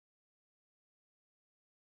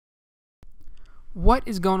What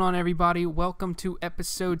is going on, everybody? Welcome to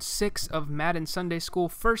episode 6 of Madden Sunday School,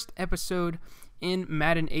 first episode in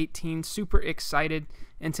Madden 18. Super excited.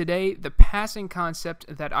 And today, the passing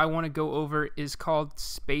concept that I want to go over is called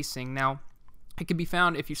spacing. Now, it can be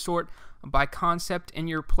found if you sort by concept in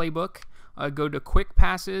your playbook. Go to quick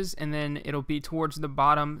passes, and then it'll be towards the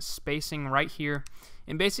bottom, spacing right here.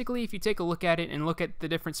 And basically, if you take a look at it and look at the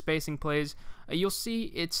different spacing plays, you'll see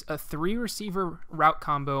it's a 3-receiver route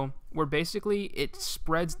combo where basically it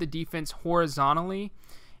spreads the defense horizontally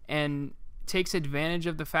and takes advantage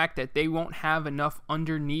of the fact that they won't have enough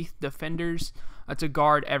underneath defenders to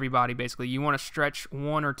guard everybody. Basically, you want to stretch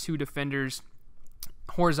 1 or 2 defenders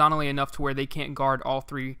horizontally enough to where they can't guard all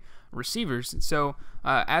 3 receivers. So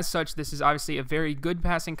as such, this is obviously a very good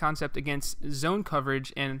passing concept against zone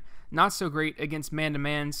coverage and not so great against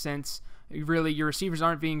man-to-man, since really your receivers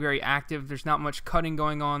aren't being very active. There's not much cutting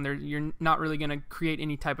going on. You're not really going to create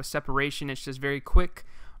any type of separation. It's just very quick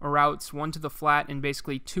routes, 1 to the flat and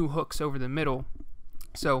basically 2 hooks over the middle.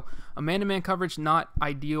 So a man-to-man coverage, not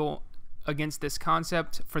ideal against this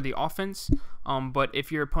concept for the offense, but if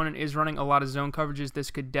your opponent is running a lot of zone coverages,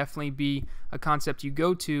 this could definitely be a concept you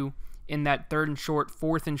go to in that 3rd and short,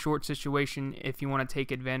 4th and short situation if you want to take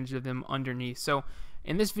advantage of them underneath. So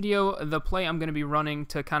in this video, the play I'm going to be running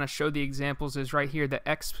to kind of show the examples is right here, the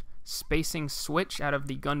X spacing switch out of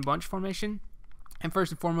the gun bunch formation. And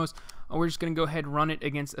first and foremost, we're just going to go ahead and run it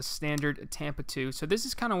against a standard Tampa 2. So this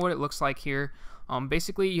is kind of what it looks like here.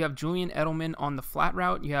 Basically, you have Julian Edelman on the flat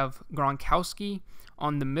route, you have Gronkowski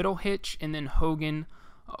on the middle hitch, and then Hogan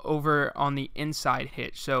over on the inside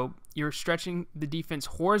hitch. So you're stretching the defense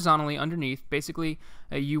horizontally underneath. Basically,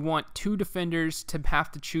 you want 2 defenders to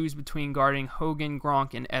have to choose between guarding Hogan,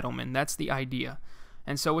 Gronk, and Edelman. That's the idea.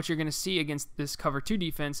 And so what you're going to see against this cover 2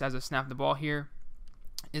 defense as I snap the ball here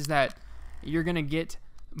is that you're going to get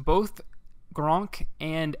both Gronk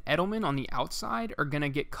and Edelman on the outside are going to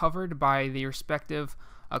get covered by the respective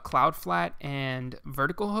cloud flat and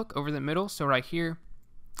vertical hook over the middle. So right here,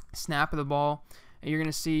 snap of the ball, and you're going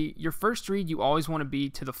to see your first read, you always want to be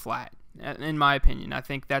to the flat. In my opinion, I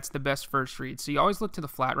think that's the best first read. So you always look to the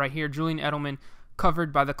flat. Right here, Julian Edelman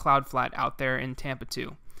covered by the cloud flat out there in Tampa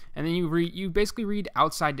 2. And then you basically read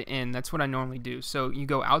outside to in. That's what I normally do. So you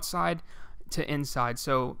go outside to inside.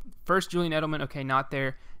 So first Julian Edelman, okay, not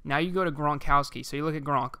there. Now you go to Gronkowski. So you look at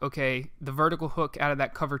Gronk. Okay, the vertical hook out of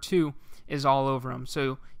that cover 2 is all over him.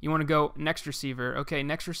 So you want to go next receiver. Okay,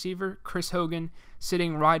 next receiver, Chris Hogan,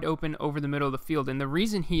 sitting wide open over the middle of the field. And the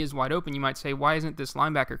reason he is wide open, you might say, why isn't this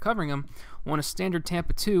linebacker covering him? Well, in a standard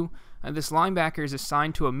Tampa 2, this linebacker is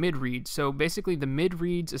assigned to a mid-read. So basically the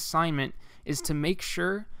mid-read's assignment is to make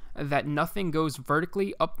sure that nothing goes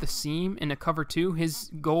vertically up the seam in a cover 2. His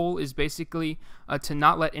goal is basically to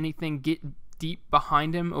not let anything get deep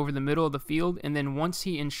behind him over the middle of the field, and then once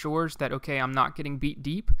he ensures that, okay, I'm not getting beat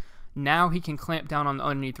deep, now he can clamp down on the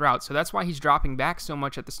underneath route. So that's why he's dropping back so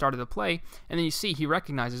much at the start of the play, and then you see he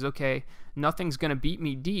recognizes, okay, nothing's going to beat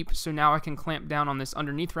me deep, so now I can clamp down on this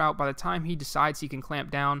underneath route. By the time he decides he can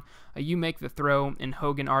clamp down, you make the throw, and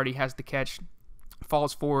Hogan already has the catch,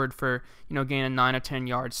 falls forward for, gain of 9 or 10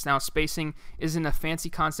 yards. Now, spacing isn't a fancy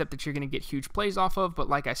concept that you're going to get huge plays off of, but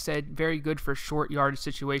like I said, very good for short yardage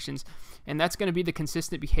situations, and that's going to be the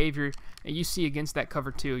consistent behavior you see against that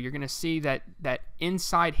cover 2. You're going to see that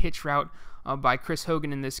inside hitch route by Chris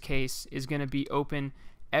Hogan in this case is going to be open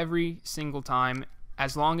every single time,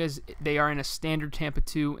 as long as they are in a standard Tampa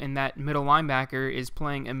 2 and that middle linebacker is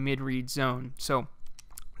playing a mid-read zone. So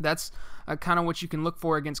that's kind of what you can look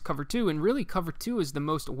for against cover 2, and really cover 2 is the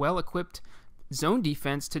most well-equipped zone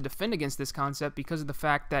defense to defend against this concept because of the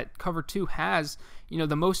fact that cover 2 has,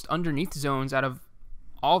 the most underneath zones out of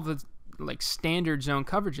all the standard zone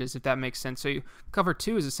coverages, if that makes sense. So cover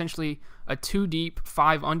 2 is essentially a 2 deep,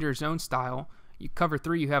 5 under zone style. You cover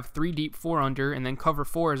 3, you have 3 deep, 4 under, and then cover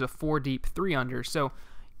 4 is a 4 deep, 3 under. So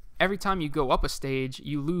every time you go up a stage,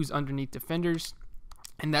 you lose underneath defenders.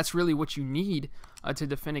 And that's really what you need to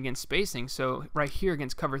defend against spacing. So right here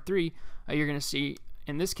against cover 3, you're going to see,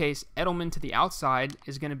 in this case, Edelman to the outside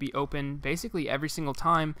is going to be open basically every single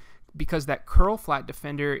time because that curl flat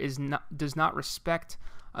defender does not respect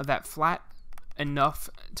that flat enough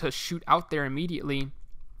to shoot out there immediately.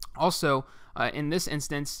 Also, in this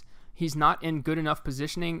instance, he's not in good enough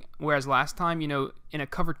positioning, whereas last time, in a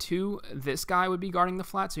cover 2, this guy would be guarding the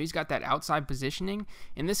flat, so he's got that outside positioning.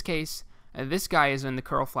 In this case, this guy is in the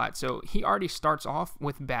curl flat, so he already starts off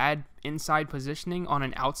with bad inside positioning on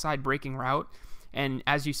an outside breaking route, and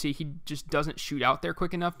as you see, he just doesn't shoot out there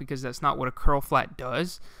quick enough because that's not what a curl flat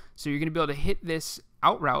does. So you're going to be able to hit this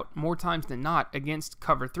out route more times than not against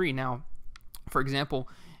cover 3. Now, for example,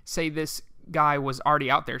 say this guy was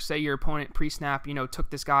already out there. Say your opponent pre-snap, took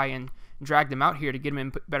this guy and dragged him out here to get him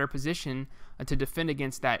in better position to defend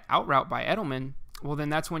against that out route by Edelman. Well, then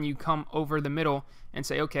that's when you come over the middle and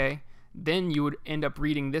say, okay, then you would end up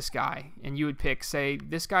reading this guy, and you would pick, say,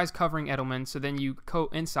 this guy's covering Edelman, so then you go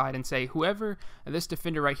inside and say, whoever this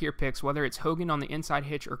defender right here picks, whether it's Hogan on the inside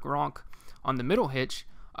hitch or Gronk on the middle hitch,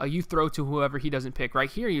 you throw to whoever he doesn't pick. Right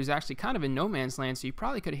here, he was actually kind of in no man's land, so you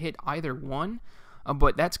probably could have hit either one,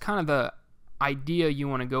 but that's kind of the idea you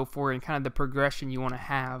want to go for and kind of the progression you want to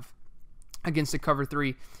have against the cover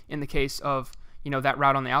 3 in the case of, that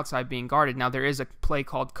route on the outside being guarded. Now, there is a play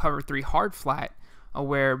called cover 3 hard flat,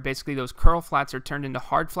 where basically those curl flats are turned into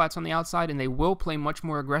hard flats on the outside, and they will play much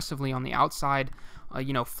more aggressively on the outside,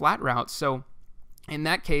 flat routes. So in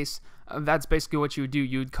that case, that's basically what you would do.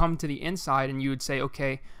 You would come to the inside and you would say,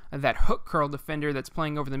 okay, that hook curl defender that's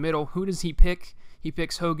playing over the middle, who does he pick? He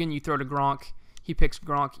picks Hogan, you throw to Gronk. He picks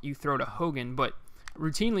Gronk, you throw to Hogan. But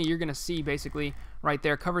routinely, you're going to see basically right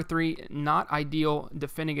there, cover 3, not ideal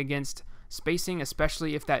defending against spacing,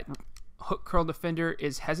 especially if that hook curl defender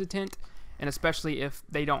is hesitant, and especially if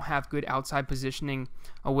they don't have good outside positioning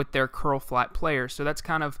with their curl flat player. So that's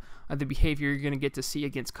kind of the behavior you're going to get to see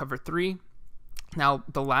against cover 3. Now,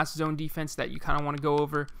 the last zone defense that you kind of want to go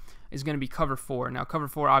over is going to be cover 4. Now, cover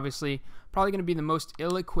 4 obviously probably going to be the most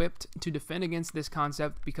ill-equipped to defend against this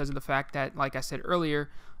concept because of the fact that, like I said earlier,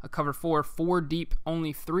 a cover 4 deep,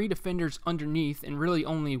 only 3 defenders underneath, and really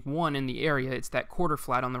only 1 in the area. It's that quarter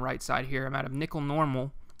flat on the right side here. I'm out of nickel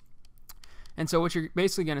normal. And so what you're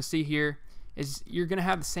basically going to see here is you're going to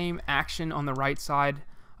have the same action on the right side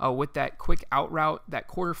with that quick out route. That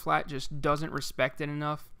quarter flat just doesn't respect it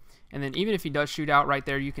enough. And then even if he does shoot out right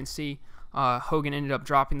there, you can see Hogan ended up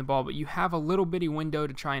dropping the ball. But you have a little bitty window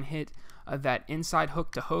to try and hit that inside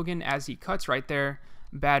hook to Hogan as he cuts right there.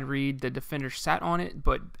 Bad read. The defender sat on it.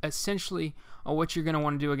 But essentially what you're going to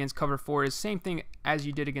want to do against cover 4 is same thing as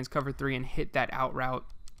you did against cover 3 and hit that out route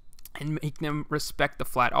and make them respect the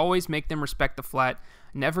flat. Always make them respect the flat.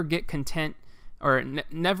 Never get content or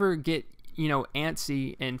never get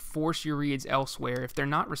antsy and force your reads elsewhere. If they're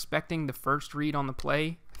not respecting the first read on the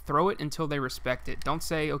play, throw it until they respect it. Don't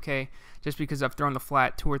say, okay, just because I've thrown the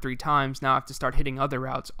flat 2 or 3 times, now I have to start hitting other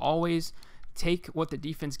routes. Always take what the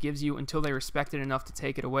defense gives you until they respect it enough to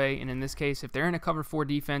take it away. And in this case, if they're in a cover 4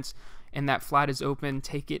 defense and that flat is open,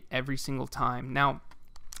 take it every single time. Now,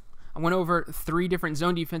 I went over 3 different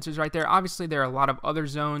zone defenses right there. Obviously, there are a lot of other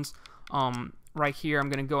zones. Right here, I'm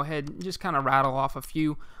going to go ahead and just kind of rattle off a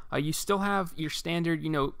few. You still have your standard,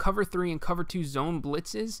 cover 3 and cover 2 zone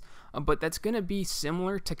blitzes, but that's going to be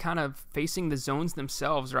similar to kind of facing the zones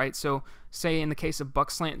themselves, right? So, say in the case of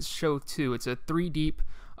Buck Slant Show 2, it's a 3 deep,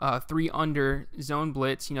 3 under zone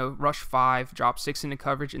blitz, rush 5, drop 6 into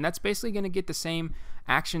coverage, and that's basically going to get the same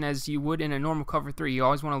action as you would in a normal cover 3. You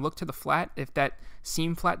always want to look to the flat. If that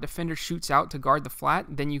seam flat defender shoots out to guard the flat,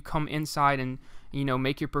 then you come inside and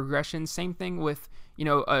make your progression. Same thing with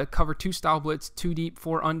a cover 2 style blitz, 2 deep,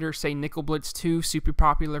 4 under, say nickel blitz 2, super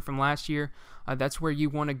popular from last year. That's where you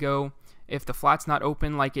want to go if the flat's not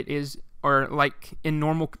open like it is, or like in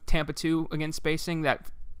normal Tampa 2 against spacing. That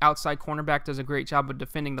outside cornerback does a great job of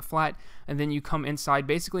defending the flat, and then you come inside.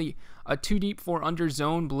 Basically, a 2 deep, 4 under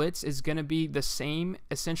zone blitz is going to be the same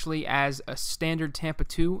essentially as a standard Tampa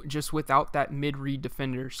 2, just without that mid-read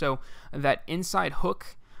defender. So that inside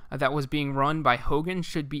hook that was being run by Hogan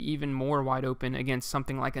should be even more wide open against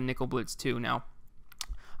something like a nickel blitz 2. Now,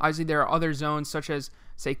 obviously there are other zones such as,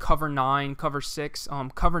 say, cover 9, cover 6.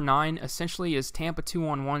 Cover 9 essentially is Tampa 2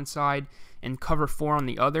 on one side and cover 4 on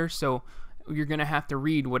the other. So you're going to have to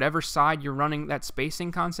read whatever side you're running that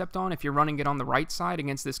spacing concept on. If you're running it on the right side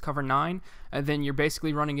against this cover 9, then you're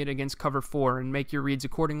basically running it against cover 4 and make your reads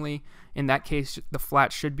accordingly. In that case, the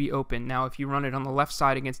flat should be open. Now, if you run it on the left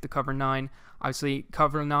side against the cover 9, obviously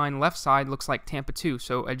cover 9 left side looks like Tampa 2,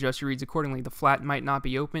 so adjust your reads accordingly. The flat might not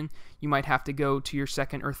be open. You might have to go to your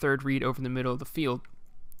second or third read over the middle of the field.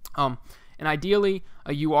 And ideally,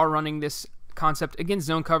 you are running this concept against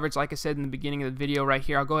zone coverage, like I said in the beginning of the video right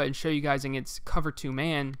here. I'll go ahead and show you guys against cover 2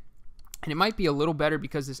 man, and it might be a little better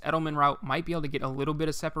because this Edelman route might be able to get a little bit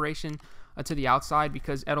of separation to the outside,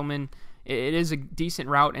 because Edelman, it is a decent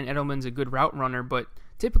route and Edelman's a good route runner, but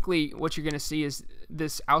typically what you're going to see is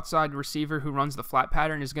this outside receiver who runs the flat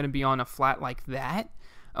pattern is going to be on a flat like that,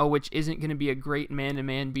 which isn't going to be a great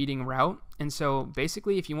man-to-man beating route. And so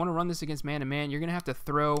basically, if you want to run this against man-to-man, you're going to have to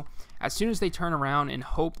throw as soon as they turn around and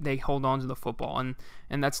hope they hold on to the football.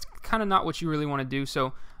 And that's kind of not what you really want to do.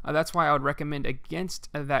 So that's why I would recommend against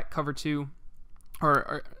that cover 2,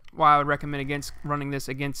 or why I would recommend against running this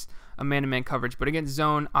against a man-to-man coverage. But against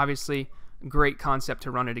zone, obviously, great concept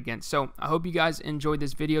to run it against. So I hope you guys enjoyed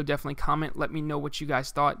this video. Definitely comment, let me know what you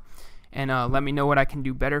guys thought, and let me know what I can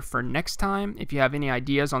do better for next time. If you have any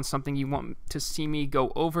ideas on something you want to see me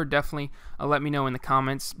go over, definitely let me know in the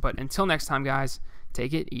comments. But until next time, guys,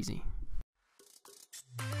 take it easy.